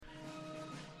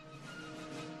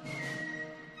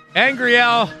Angry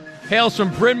Al hails from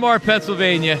Bryn Mawr,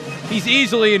 Pennsylvania. He's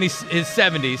easily in his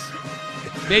 70s,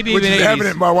 maybe Which even 80s. is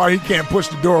evident by why he can't push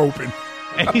the door open.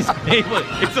 And he's able,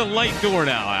 it's a light door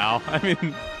now, Al. I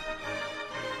mean,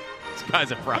 this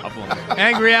guy's a problem.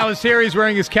 Angry Al is here. He's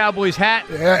wearing his Cowboys hat.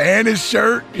 Yeah, and his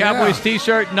shirt. Cowboys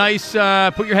T-shirt. Nice.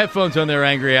 Put your headphones on there,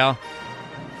 Angry Al.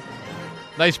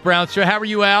 Nice brown shirt. How are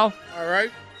you, Al? All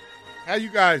right. How you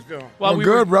guys doing? Well, we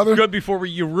were brother. Good before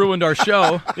you ruined our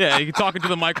show. Yeah, you can talk into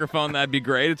the microphone. That'd be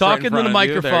great. It's Talking right in to the front of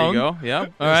you. microphone. There you go. Yeah.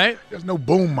 All right. There's no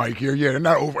boom mic here. Yeah, they're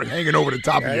not hanging over the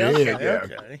top of your head. Yeah.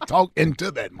 Okay. Talk into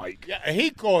that mic. Yeah, he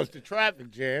caused the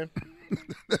traffic jam.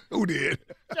 Who did?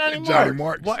 Johnny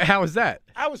Marks. What? How was that?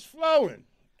 I was flowing.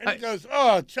 And he goes,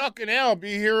 Chuck and Al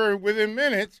be here within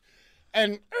minutes.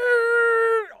 And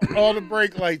all the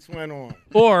brake lights went on.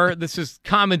 Or this is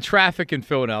common traffic in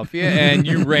Philadelphia, and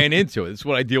you ran into it. It's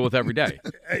what I deal with every day.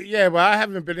 Yeah, but I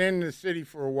haven't been in the city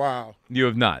for a while. You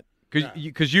have not,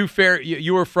 because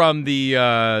you were from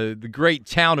the great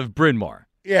town of Bryn Mawr.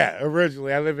 Yeah,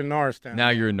 originally. I live in Norristown.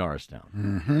 Now you're in Norristown.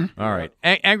 Mm-hmm. All right.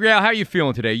 Angry Al, how are you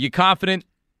feeling today? You confident?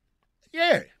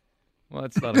 Yeah. Well,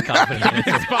 that's not a confident. It's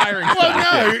inspiring.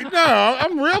 Well, no,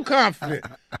 I'm real confident.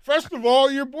 First of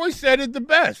all, your boy said it the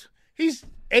best. He's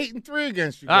 8-3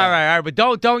 against you guys. All right, but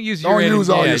don't use Don't use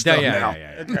all your stuff now.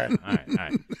 Okay. All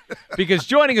right. Because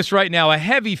joining us right now, a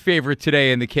heavy favorite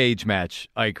today in the cage match,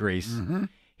 Ike Reese. Mm-hmm.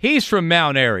 He's from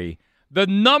Mount Airy, the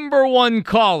number one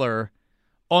caller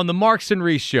on the Marks and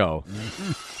Reese show.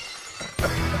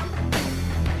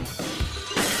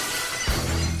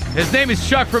 His name is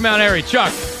Chuck from Mount Airy.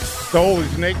 Chuck. Stole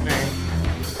his nickname.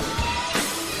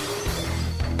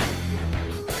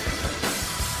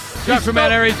 Chuck from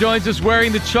Mount Airy joins us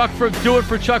wearing the Do It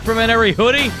for Chuck from Mount Airy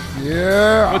hoodie.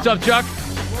 Yeah. What's up, Chuck?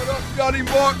 What up, Johnny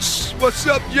Marks? What's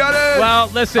up, Johnny? Well,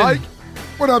 listen. Ike?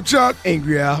 What up, Chuck?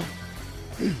 Angry Al.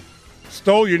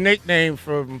 Stole your nickname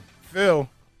from Phil.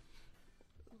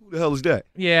 Who the hell is that?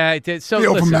 Yeah, it did. So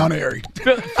Phil listen, from Mount Airy.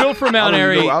 Phil from Mount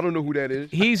Airy. I don't know who that is.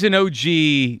 He's an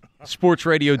OG sports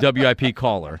radio WIP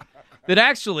caller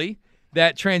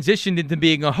that transitioned into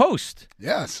being a host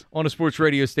Yes. on a sports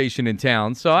radio station in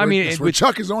town. So, I mean, That's where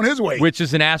Chuck is on his way. which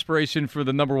is an aspiration for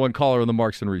the number one caller on the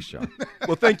Marks and Reese show.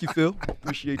 Well, thank you, Phil.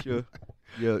 Appreciate your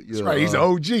That's right. He's an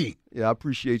OG. Yeah, I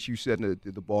appreciate you setting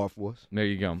the bar for us. There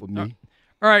you go. For me.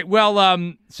 All right.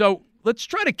 Well, so let's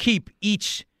try to keep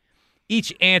each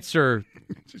answer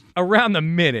around the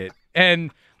minute.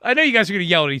 And I know you guys are going to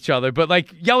yell at each other, but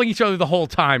like yelling at each other the whole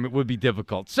time, it would be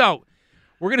difficult. So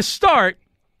we're going to start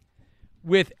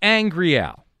with Angry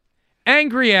Al.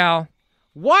 Angry Al,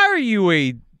 why are you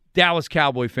a Dallas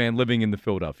Cowboy fan living in the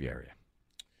Philadelphia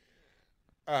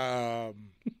area?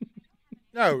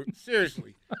 No,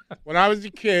 seriously. When I was a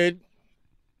kid,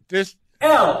 this you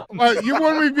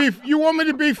want me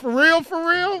to be for real? For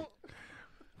real?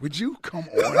 Would you come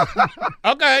on?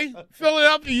 Okay.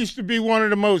 Philadelphia used to be one of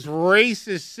the most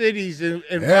racist cities in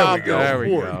There we go. There we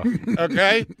sport.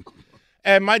 Okay?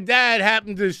 And my dad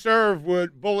happened to serve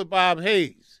with Bullet Bob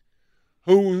Hayes,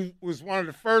 who was one of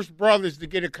the first brothers to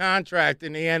get a contract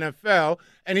in the NFL,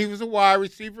 and he was a wide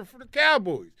receiver for the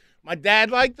Cowboys. My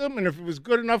dad liked him, and if it was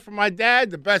good enough for my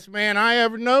dad, the best man I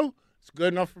ever know, it's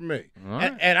good enough for me.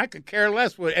 Right. And I could care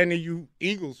less what any of you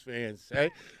Eagles fans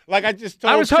say. Like I just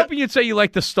told I was hoping you'd say you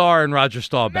like the Star and Roger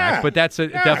Staubach, Nah, but that's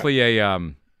definitely a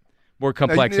more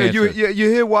complex Now, answer. you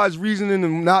hear why his reasoning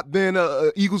in not being a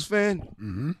Eagles fan?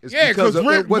 Mm-hmm. It's Yeah, because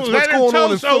because of what's going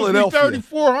on in Philadelphia.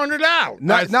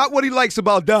 $3,400. Not what he likes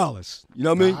about Dallas. You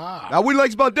know what I mean? Not what he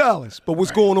likes about Dallas, but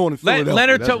what's going on in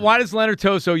Philadelphia. Why does Leonard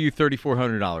Tost owe you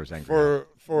 $3,400, Angry?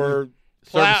 for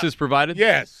Services provided?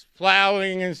 Yes,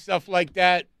 plowing and stuff like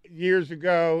that years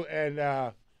ago,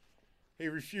 and he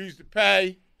refused to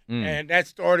pay, and that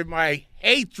started my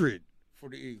hatred for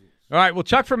the Eagles. All right, well,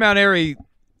 Chuck from Mount Airy,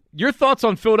 your thoughts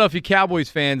on Philadelphia Cowboys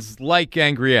fans like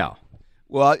Angry Al?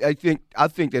 Well, I think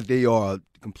that they are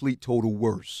complete total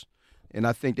worse, and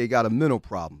I think they got a mental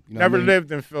problem. You know Never what I mean?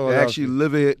 lived in They Philadelphia. actually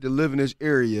live in this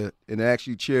area and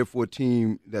actually cheer for a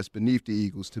team that's beneath the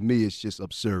Eagles. To me, it's just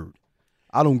absurd.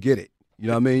 I don't get it. You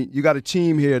know what I mean? You got a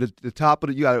team here, the top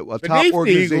of you got a top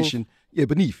organization. Yeah,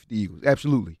 beneath the Eagles,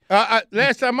 absolutely.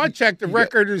 Last time I checked, the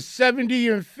record is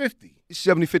 70-50.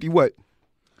 70-50 what?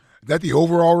 Is that the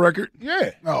overall record?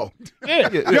 Yeah. Oh. Yeah.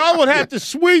 Y'all would have to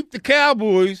sweep the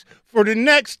Cowboys for the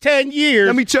next 10 years.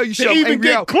 Let me tell you to something. even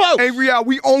get close. Angry Al,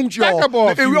 we owned y'all. Back up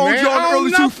off And we you, owned man. y'all in I the own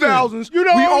early nothing. 2000s. You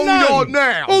don't we own own y'all nothing.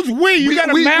 now. Who's we? You got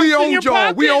a mouse we in owned your y'all.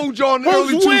 pocket? We owned y'all in the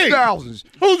early Who's we? 2000s.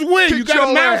 Who's we? You Kicked got a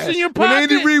y'all mouse ass. in your When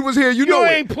pocket? Andy Reid was here, you know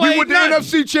ain't it. played We won the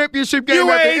nothing. NFC Championship game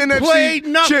You at ain't the played NFC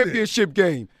nothing. Championship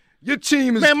game. Your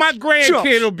team is Man, my grandkid chumps.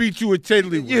 will beat you with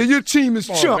tiddlywinks. Yeah, your team is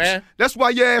Come on, chumps. man. That's why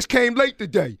your ass came late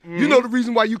today. You know the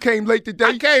reason why you came late today?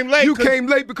 I came late You 'cause- came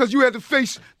late because you had to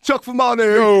face Chuck from out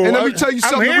there. No, and let me tell you I'm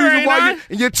something. here, The reason ain't why I?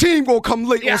 and your team gonna come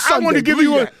late Yeah, on Sunday. I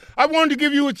wanted to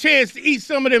give you a chance to eat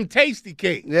some of them tasty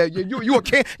cakes. Yeah, you a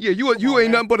can. Yeah, you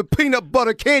ain't nothing but a peanut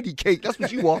butter candy cake. That's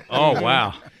what you are. Oh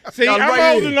wow. See, Y'all I'm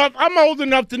right old here. enough. I'm old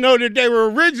enough to know that they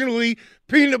were originally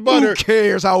peanut butter Who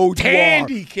cares how old you are?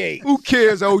 candy cakes. Who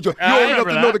cares how old you are? I You old enough remember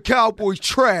to know that. the Cowboys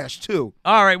trash too.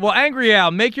 All right. Well, Angry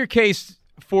Al, make your case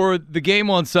for the game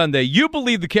on Sunday. You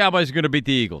believe the Cowboys are going to beat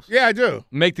the Eagles. Yeah, I do.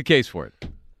 Make the case for it.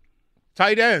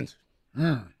 Tight ends.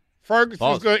 Ferguson's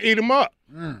Pause. going to eat them up.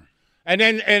 And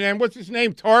then what's his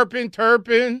name? Turpin.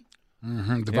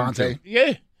 Devontae.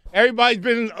 Yeah. Everybody's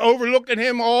been overlooking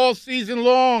him all season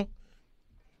long.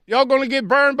 Y'all going to get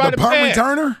burned by the punt pass.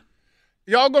 returner?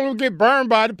 Y'all going to get burned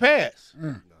by the pass.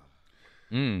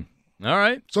 All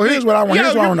right. So here's what I want.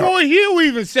 Here's what I your want to know. boy Hugh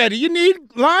even said it. You need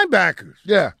linebackers.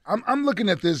 Yeah, I'm looking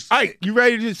at this. Ike, you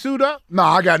ready to suit up? No,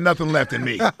 I got nothing left in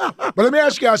me. But let me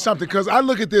ask you guys something, because I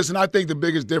look at this and I think the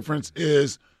biggest difference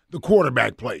is the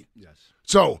quarterback play. Yes.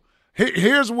 So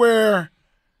here's where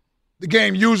the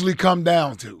game usually come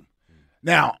down to.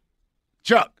 Now,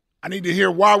 Chuck, I need to hear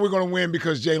why we're going to win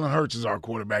because Jalen Hurts is our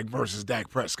quarterback versus Dak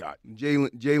Prescott.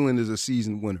 Jalen is a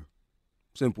seasoned winner.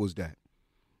 Simple as that.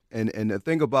 And the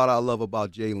thing I love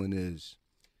about Jalen is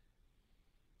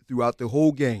throughout the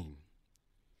whole game,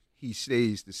 he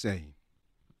stays the same.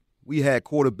 We had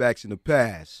quarterbacks in the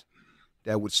past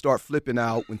that would start flipping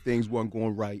out when things weren't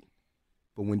going right.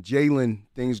 But when Jalen,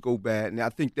 things go bad, and I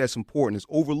think that's important, it's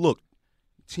overlooked.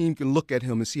 The team can look at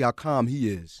him and see how calm he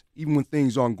is, even when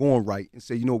things aren't going right, and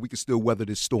say, we can still weather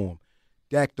this storm.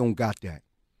 Dak don't got that.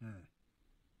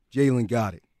 Jalen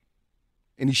got it.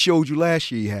 And he showed you last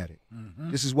year he had it.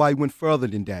 This is why he went further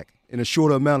than Dak in a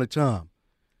shorter amount of time.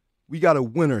 We got a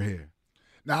winner here.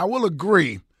 Now, I will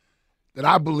agree that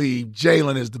I believe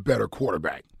Jalen is the better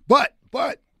quarterback. But,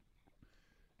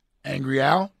 Angry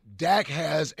Al, Dak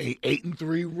has a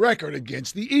 8-3 record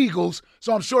against the Eagles,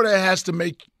 so I'm sure that has to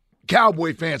make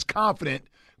Cowboy fans confident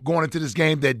going into this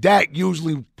game that Dak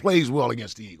usually plays well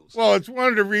against the Eagles. Well, it's one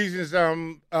of the reasons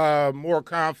I'm more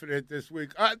confident this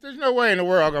week. There's no way in the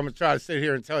world I'm going to try to sit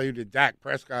here and tell you that Dak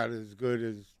Prescott is as good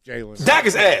as Jalen. Dak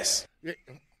is ass.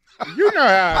 You know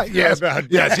how I feel about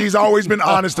Dak. Yes, he's always been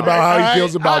honest about how he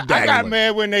feels about Dak. I got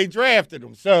mad when they drafted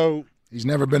him, so He's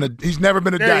never been a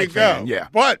there Dak you go. fan. Yeah.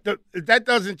 But that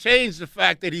doesn't change the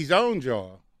fact that he's owned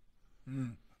y'all.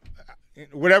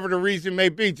 Whatever the reason may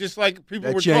be, just like people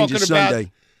That were talking changes about.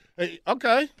 Sunday.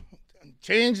 Okay,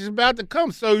 change is about to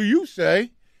come. So you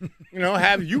say,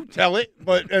 have you tell it.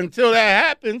 But until that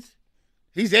happens,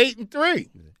 he's 8-3.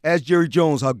 Ask Jerry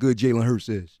Jones how good Jalen Hurts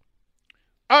is.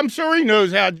 I'm sure he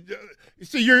knows how.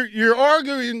 See, you're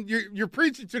arguing, you're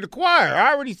preaching to the choir.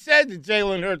 I already said that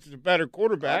Jalen Hurts is a better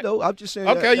quarterback. No, I'm just saying.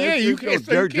 Okay, that, yeah, you can't.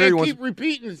 So you can't keep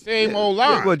repeating the same old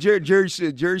line. Well, Jerry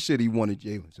said he wanted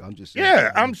Jalen, so I'm just saying.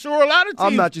 Yeah, I'm sure a lot of teams.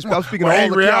 I'm not just. I'm speaking Well, of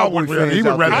all the Angry Al Cowboy would- fans. he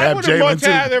would out rather there. I have would have Jalen, much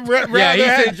too. rather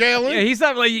have Jalen. Yeah, he's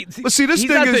not like. But see, this he's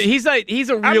thing not is- he's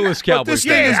a realist But Cowboy this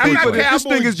fan. thing is I'm deeper. not This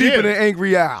thing is Cowboys deeper Jim. than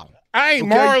Angry Al. I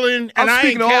ain't Okay? Marlon, I'm and I ain't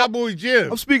speaking all- Cowboy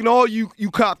Jim. I'm speaking to all you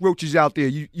cockroaches out there,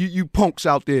 you punks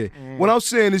out there. What I'm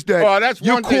saying is that Well, that's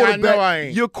your one thing I know I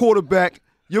ain't. your quarterback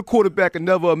will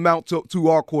never amount to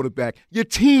our quarterback. Your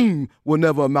team will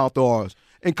never amount to ours.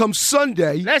 And come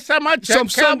Sunday, Last time I checked, some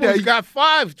Cowboys Sunday- got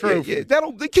 5 trophies.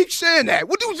 they keep saying that.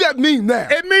 What does that mean now?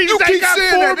 It means you they keep got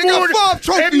saying 4 that. They more. got 5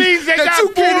 trophies It means they that got you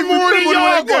 4 can't even more than remember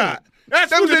y'all when they won. got. That's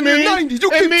That what was it in means. the 90s. You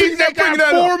It keep means bringing they that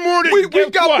got 4 up. more than We guess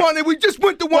got what? one, and we just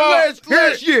went to one Well,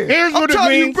 last year. here's what I'm it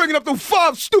telling you, means. bringing up those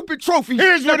 5 stupid trophies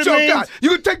Here's what that it y'all means. got. You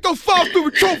can take those 5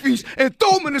 stupid trophies and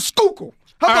throw them in the schuylkill.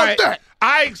 How All about right, that?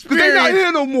 I Because they're not experienced.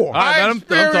 here no more. All right, I let him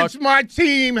talk. experienced my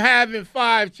team having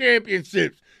 5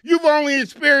 championships. You've only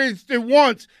experienced it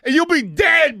once, and you'll be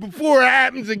dead before it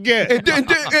happens again. And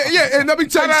let me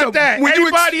tell How you about something. that?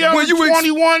 Anybody under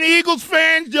 21 Eagles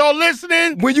fans, y'all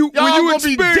listening? when you y'all gonna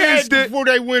be experienced dead it, before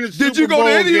they win a Super did you go Bowl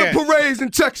to any again. of the parades in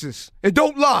Texas? And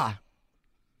don't lie.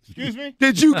 Excuse me?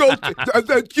 Did you go?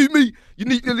 Excuse me. You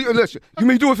need to listen. You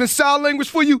mean do it in sign language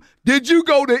for you? Did you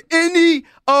go to any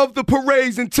of the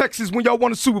parades in Texas when y'all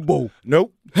won a Super Bowl?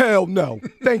 Nope. Hell no.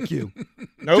 Thank you.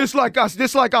 Nope. Just like I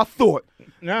thought.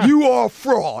 Nah. You are a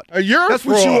fraud. You're a That's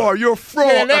fraud. what you are. You're a fraud.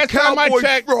 Yeah, a last time I Cowboy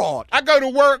checked, fraud. I go to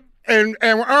work and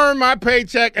earn my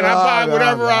paycheck, and I buy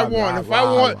whatever I want. If I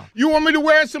want, you want me to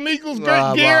wear some Eagles gear?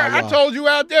 I told you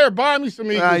out there, buy me some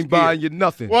Eagles gear. I ain't buying you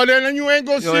nothing. Well, then you ain't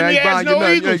gonna see me as no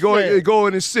Eagles fan. Go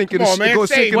in and sink in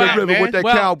the river with that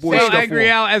Cowboy stuff. Angry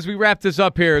Al, as we wrap this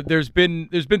up here, there's been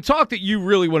talk that you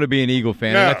really want to be an Eagle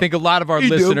fan, and I think a lot of our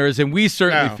listeners, and we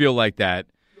certainly feel like that.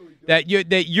 That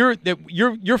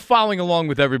you're following along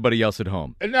with everybody else at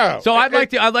home. No. So I'd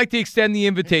like to extend the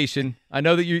invitation. I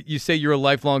know that you say you're a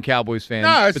lifelong Cowboys fan.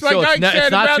 No, it's but like I said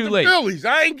about too the late. Phillies.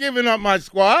 I ain't giving up my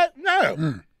squad.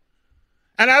 No.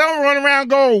 And I don't run around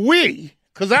going we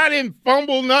because I didn't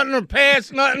fumble nothing or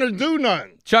pass nothing or do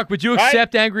nothing. Chuck, would you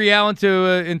accept Angry Al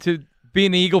into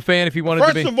being an Eagle fan if he wanted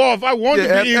to be? First of all, if I wanted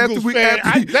to be an Eagles fan,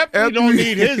 I definitely don't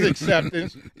need his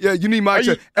acceptance. Yeah, you need my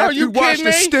acceptance. After you wash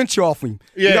the stench off him.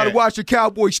 You got to wash the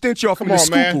Cowboy stench off him in the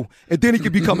skookle, and then he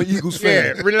can become an Eagles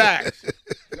fan. Yeah, relax.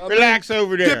 Relax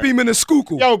over there. Dip him in the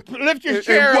skookle. Yo, lift your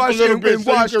chair up a little bit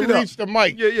so you can reach the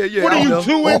mic. Yeah. What are you,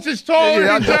 2 inches taller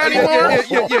than Johnny Morris?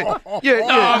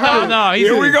 Yeah. No.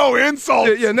 Here we go,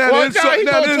 insults. Yeah, now the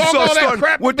insults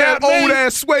starting with that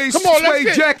old-ass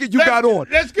suede jacket you got on.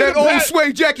 That old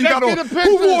suede jacket you got on.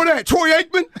 Who wore that? Troy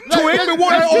Aikman? Troy Aikman wore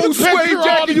that old suede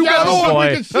jacket you got on. We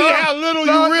can see how little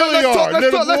you really are.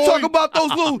 Let's talk about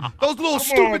those little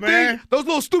stupid things, those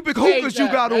little stupid hookers you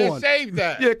got on. Save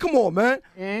that. Yeah, come on, man.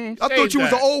 I thought you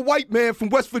was an old white man from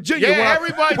West Virginia. Yeah,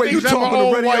 everybody thinks I'm an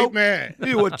old white man.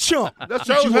 You a chump. That's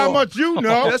shows what you how much you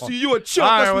know. You a chump.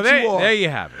 That's what you are. There you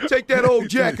have it. Take that old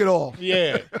jacket off.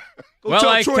 Yeah.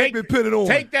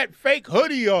 Take that fake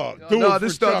hoodie off. Do it for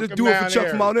Chuck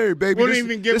from Mount Airy, baby. Wouldn't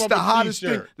even give him the hottest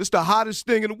thing. This the hottest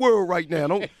thing in the world right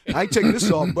now. I ain't taking this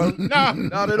off, brother. No,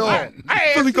 not at all. I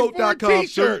asked you for a Phillygoat.com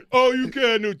T-shirt. Oh, you can't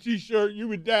have no T-shirt.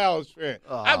 You a Dallas fan.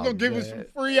 I'm gonna give you some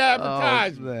free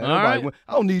advertisement. All right.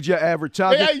 I don't need your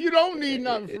advertisement. Hey, you don't need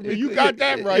nothing from me. You got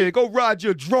that right. Yeah, go ride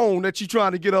your drone that you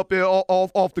trying to get up there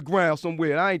off the ground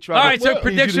somewhere. I ain't trying. All right, so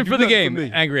prediction for the game,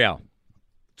 Angry Al.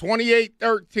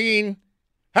 28-13.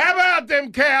 How about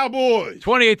them Cowboys?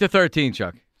 28-13,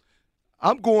 Chuck.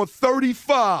 I'm going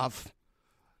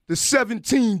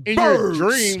 35-17. In birds. Your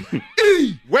dream.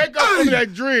 Wake up from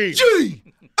that dream.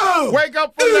 Wake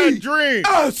up from that dream.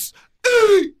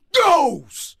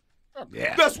 Eagles.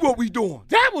 Yeah. That's what we doing.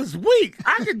 That was weak.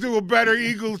 I could do a better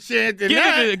Eagles chant than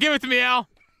that. Give it to me, Al.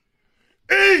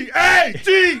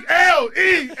 E-A-G-L-E-S.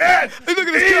 Hey, look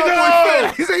at this Cowboy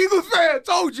fan. He's an Eagles fan.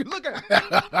 Told you. Look at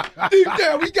it.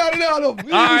 Yeah, we got it out of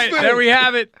him. All right, there we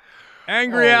have it.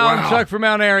 Angry Al and Chuck from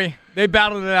Mount Airy. They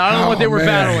battled it out. I don't know what they were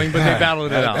battling, but they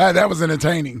battled it out. That was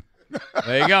entertaining.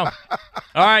 There you go.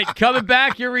 All right, coming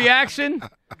back, your reaction,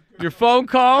 your phone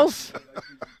calls,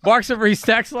 Marks and Reese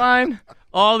text line,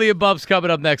 all the above's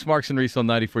coming up next. Marks and Reese on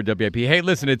 94 WIP. Hey,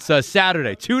 listen, it's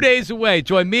Saturday, 2 days away.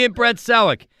 Join me and Brett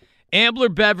Selleck, Ambler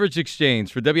Beverage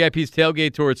Exchange, for WIP's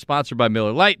Tailgate Tour. It's sponsored by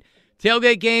Miller Lite.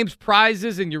 Tailgate games,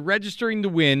 prizes, and you're registering to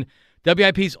win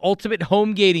WIP's Ultimate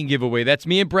Home Gating Giveaway. That's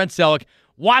me and Brent Selleck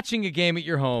watching a game at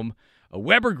your home, a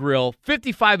Weber grill,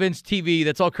 55-inch TV.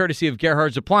 That's all courtesy of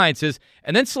Gerhard's Appliances.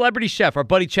 And then celebrity chef, our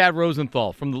buddy Chad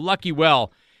Rosenthal from the Lucky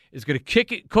Well, is going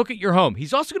to cook at your home.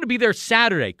 He's also going to be there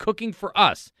Saturday cooking for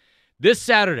us. This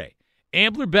Saturday,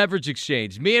 Ambler Beverage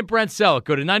Exchange. Me and Brent Selleck.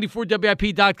 Go to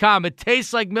 94WIP.com. It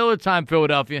tastes like Miller time,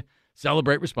 Philadelphia.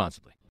 Celebrate responsibly.